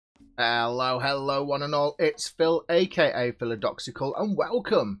Hello one and all, it's Phil aka Philadoxical and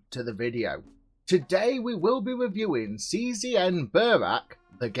welcome to the video. Today we will be reviewing CZN Burak,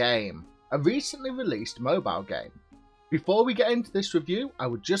 the game, a recently released mobile game. Before we get into this review, I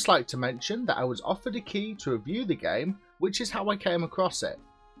would just like to mention that I was offered a key to review the game, which is how I came across it.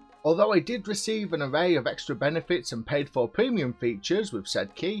 Although I did receive an array of extra benefits and paid for premium features with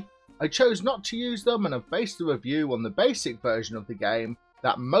said key, I chose not to use them and have based the review on the basic version of the game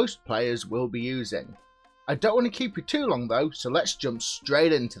that most players will be using. I don't want to keep you too long though, so let's jump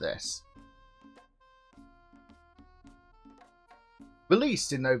straight into this.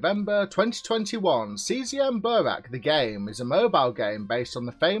 Released in November 2021, CZN Burak the game is a mobile game based on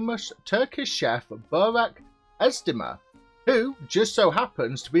the famous Turkish chef Burak Özdemir, who just so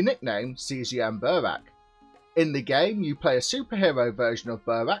happens to be nicknamed CZN Burak. In the game, you play a superhero version of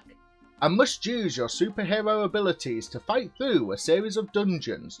Burak and must use your superhero abilities to fight through a series of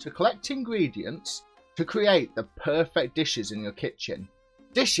dungeons to collect ingredients to create the perfect dishes in your kitchen.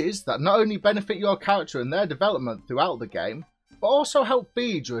 Dishes that not only benefit your character and their development throughout the game, but also help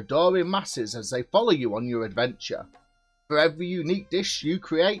feed your adoring masses as they follow you on your adventure. For every unique dish you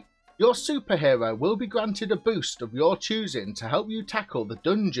create, your superhero will be granted a boost of your choosing to help you tackle the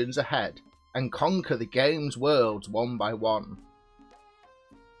dungeons ahead and conquer the game's worlds one by one.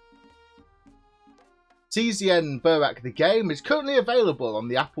 CZN Burak the game is currently available on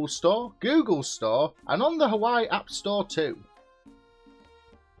the Apple Store, Google Store and on the Hawaii App Store too.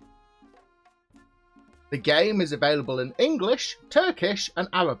 The game is available in English, Turkish and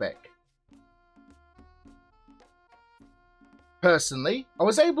Arabic. Personally, I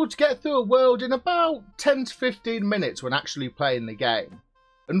was able to get through a world in about 10 to 15 minutes when actually playing the game.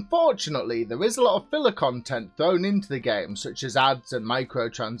 Unfortunately, there is a lot of filler content thrown into the game, such as ads and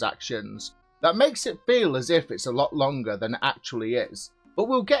microtransactions, that makes it feel as if it's a lot longer than it actually is, but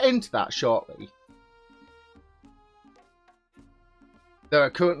we'll get into that shortly. There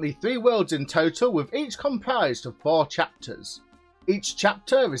are currently 3 worlds in total, with each comprised of 4 chapters. Each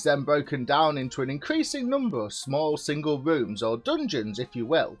chapter is then broken down into an increasing number of small single rooms, or dungeons if you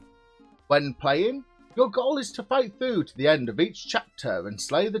will. When playing, your goal is to fight through to the end of each chapter and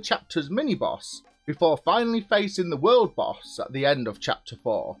slay the chapter's mini-boss, before finally facing the world boss at the end of chapter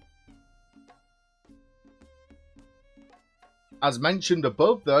 4. As mentioned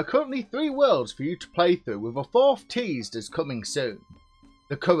above, there are currently 3 worlds for you to play through, with a 4th teased as coming soon.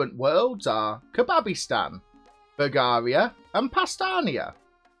 The current worlds are Kebabistan, Bulgaria and Pastania.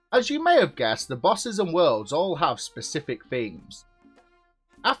 As you may have guessed, the bosses and worlds all have specific themes.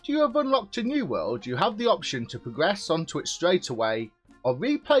 After you have unlocked a new world, you have the option to progress onto it straight away, or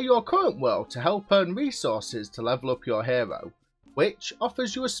replay your current world to help earn resources to level up your hero, which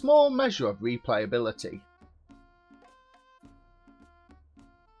offers you a small measure of replayability.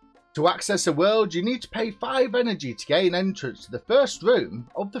 To access a world, you need to pay 5 energy to gain entrance to the first room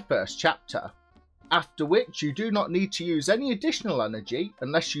of the first chapter, after which you do not need to use any additional energy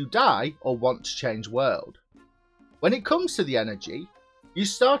unless you die or want to change world. When it comes to the energy, you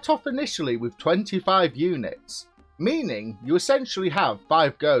start off initially with 25 units, meaning you essentially have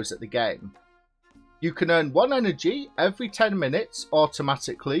 5 goes at the game. You can earn 1 energy every 10 minutes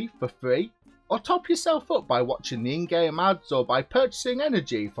automatically for free, or top yourself up by watching the in-game ads or by purchasing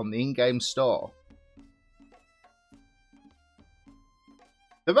energy from the in-game store.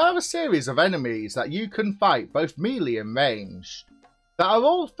 There are a series of enemies that you can fight both melee and ranged, that are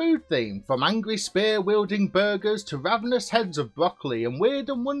all food themed, from angry spear wielding burgers to ravenous heads of broccoli and weird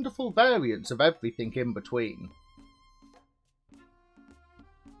and wonderful variants of everything in between.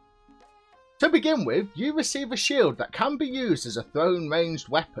 To begin with, you receive a shield that can be used as a thrown ranged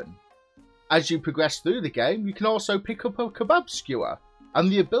weapon. As you progress through the game, you can also pick up a kebab skewer and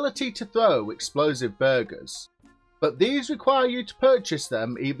the ability to throw explosive burgers, but these require you to purchase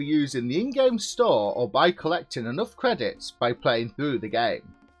them either using the in-game store or by collecting enough credits by playing through the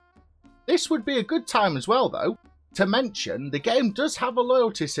game. This would be a good time as well though, to mention the game does have a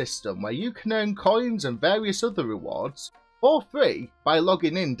loyalty system where you can earn coins and various other rewards for free by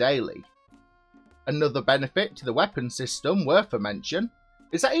logging in daily. Another benefit to the weapon system worth a mention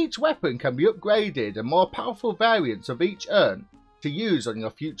is that each weapon can be upgraded and more powerful variants of each earn to use on your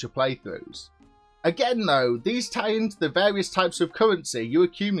future playthroughs. Again though, these tie into the various types of currency you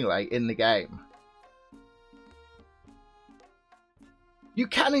accumulate in the game. You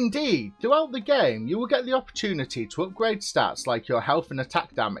can indeed, throughout the game you will get the opportunity to upgrade stats like your health and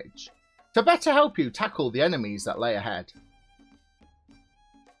attack damage, to better help you tackle the enemies that lay ahead.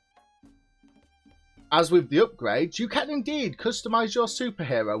 As with the upgrades, you can indeed customise your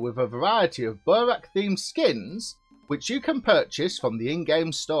superhero with a variety of Burak themed skins which you can purchase from the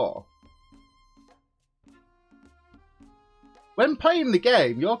in-game store. When playing the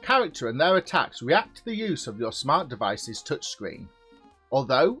game, your character and their attacks react to the use of your smart device's touchscreen.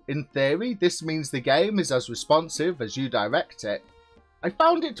 Although, in theory, this means the game is as responsive as you direct it, I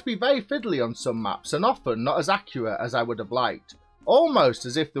found it to be very fiddly on some maps and often not as accurate as I would have liked, almost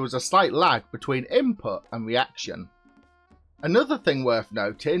as if there was a slight lag between input and reaction. Another thing worth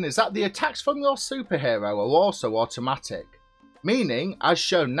noting is that the attacks from your superhero are also automatic, meaning, as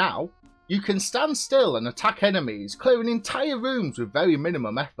shown now, you can stand still and attack enemies, clearing entire rooms with very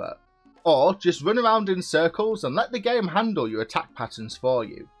minimum effort, or just run around in circles and let the game handle your attack patterns for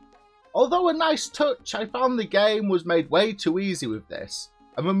you. Although a nice touch, I found the game was made way too easy with this,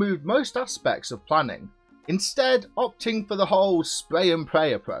 and removed most aspects of planning, instead opting for the whole spray and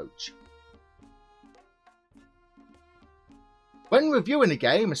pray approach. When reviewing a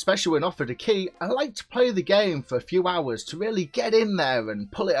game, especially when offered a key, I like to play the game for a few hours to really get in there and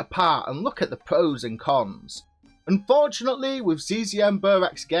pull it apart and look at the pros and cons. Unfortunately, with CZN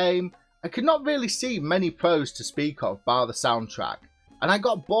Burak's game, I could not really see many pros to speak of bar the soundtrack, and I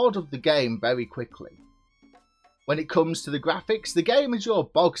got bored of the game very quickly. When it comes to the graphics, the game is your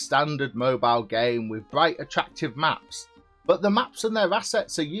bog standard mobile game with bright attractive maps, but the maps and their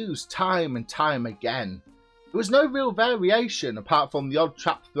assets are used time and time again. There was no real variation apart from the odd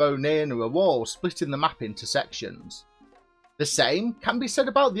trap thrown in or a wall splitting the map into sections. The same can be said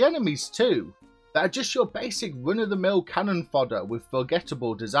about the enemies too, that are just your basic run-of-the-mill cannon fodder with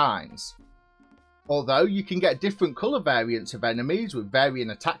forgettable designs. Although you can get different colour variants of enemies with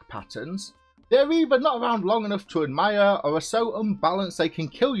varying attack patterns, they are either not around long enough to admire or are so unbalanced they can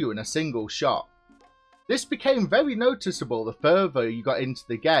kill you in a single shot. This became very noticeable the further you got into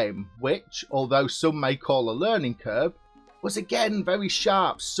the game, which, although some may call a learning curve, was again very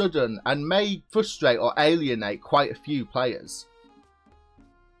sharp, sudden, and may frustrate or alienate quite a few players.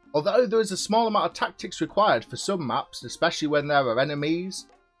 Although there is a small amount of tactics required for some maps, especially when there are enemies,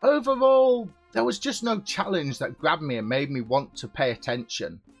 overall, there was just no challenge that grabbed me and made me want to pay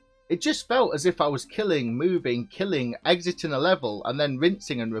attention. It just felt as if I was killing, moving, killing, exiting a level, and then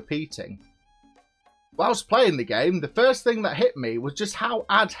rinsing and repeating. Whilst playing the game, the first thing that hit me was just how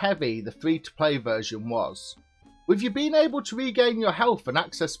ad-heavy the free-to-play version was. With you being able to regain your health and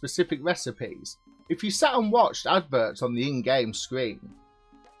access specific recipes, if you sat and watched adverts on the in-game screen.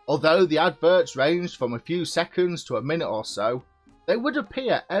 Although the adverts ranged from a few seconds to a minute or so, they would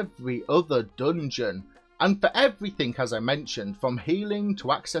appear every other dungeon, and for everything as I mentioned, from healing to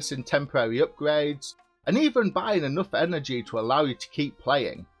accessing temporary upgrades, and even buying enough energy to allow you to keep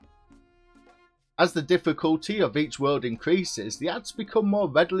playing. As the difficulty of each world increases, the ads become more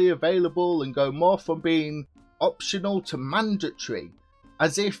readily available and go more from being optional to mandatory,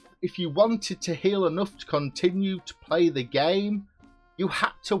 as if you wanted to heal enough to continue to play the game, you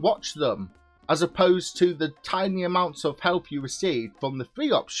had to watch them, as opposed to the tiny amounts of health you received from the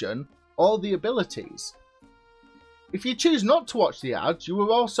free option or the abilities. If you choose not to watch the ads, you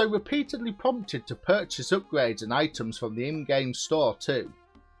were also repeatedly prompted to purchase upgrades and items from the in-game store too,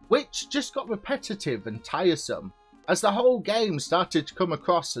 which just got repetitive and tiresome, as the whole game started to come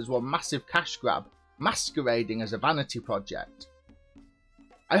across as one massive cash grab, masquerading as a vanity project.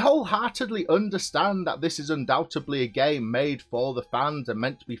 I wholeheartedly understand that this is undoubtedly a game made for the fans and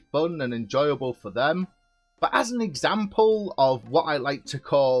meant to be fun and enjoyable for them, but as an example of what I like to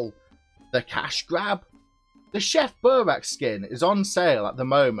call the cash grab, the Chef Burak skin is on sale at the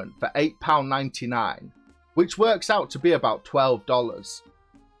moment for £8.99, which works out to be about $12.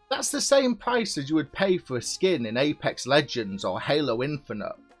 That's the same price as you would pay for a skin in Apex Legends or Halo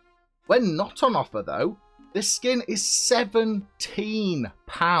Infinite. When not on offer though, this skin is £17.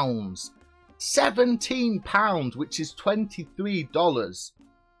 £17, which is $23.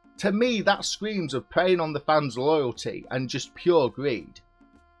 To me, that screams of preying on the fans' loyalty and just pure greed.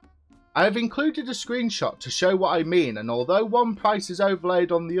 I have included a screenshot to show what I mean, and although one price is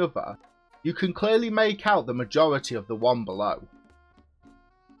overlaid on the other, you can clearly make out the majority of the one below.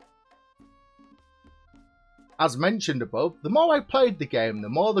 As mentioned above, the more I played the game, the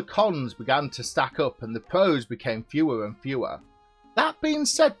more the cons began to stack up and the pros became fewer and fewer. That being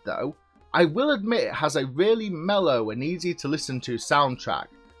said though, I will admit it has a really mellow and easy to listen to soundtrack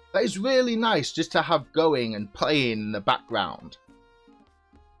that is really nice just to have going and playing in the background.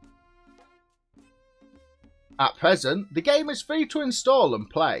 At present, the game is free to install and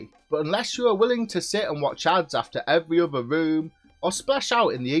play, but unless you are willing to sit and watch ads after every other room or splash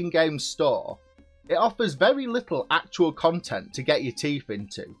out in the in-game store, it offers very little actual content to get your teeth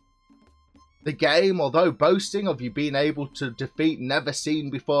into. The game, although boasting of you being able to defeat never seen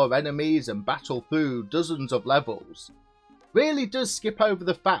before enemies and battle through dozens of levels, really does skip over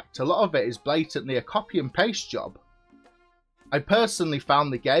the fact a lot of it is blatantly a copy and paste job. I personally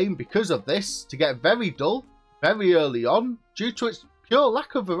found the game, because of this, to get very dull very early on due to its pure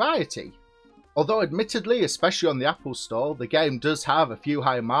lack of variety. Although admittedly, especially on the Apple Store, the game does have a few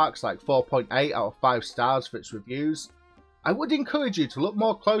high marks like 4.8 out of 5 stars for its reviews, I would encourage you to look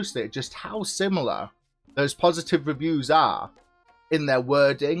more closely at just how similar those positive reviews are in their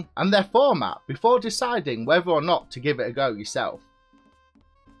wording and their format before deciding whether or not to give it a go yourself.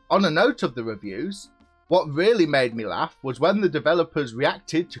 On a note of the reviews, what really made me laugh was when the developers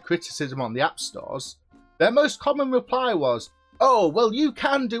reacted to criticism on the app stores. Their most common reply was, "Oh, well, you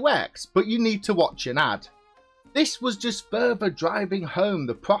can do X, but you need to watch an ad." This was just further driving home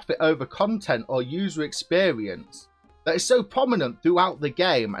the profit over content or user experience that is so prominent throughout the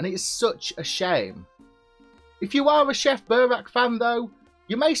game, and it is such a shame. If you are a Chef Burak fan though,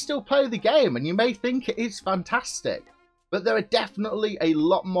 you may still play the game and you may think it is fantastic, but there are definitely a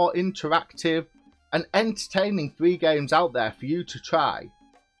lot more interactive and entertaining free games out there for you to try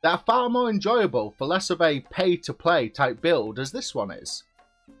that are far more enjoyable for less of a pay-to-play type build as this one is.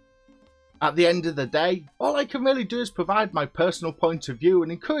 At the end of the day, all I can really do is provide my personal point of view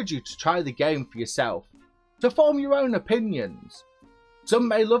and encourage you to try the game for yourself, to form your own opinions. Some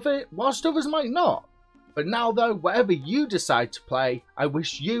may love it, whilst others might not. But now though, whatever you decide to play, I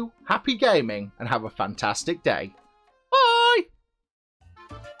wish you happy gaming and have a fantastic day.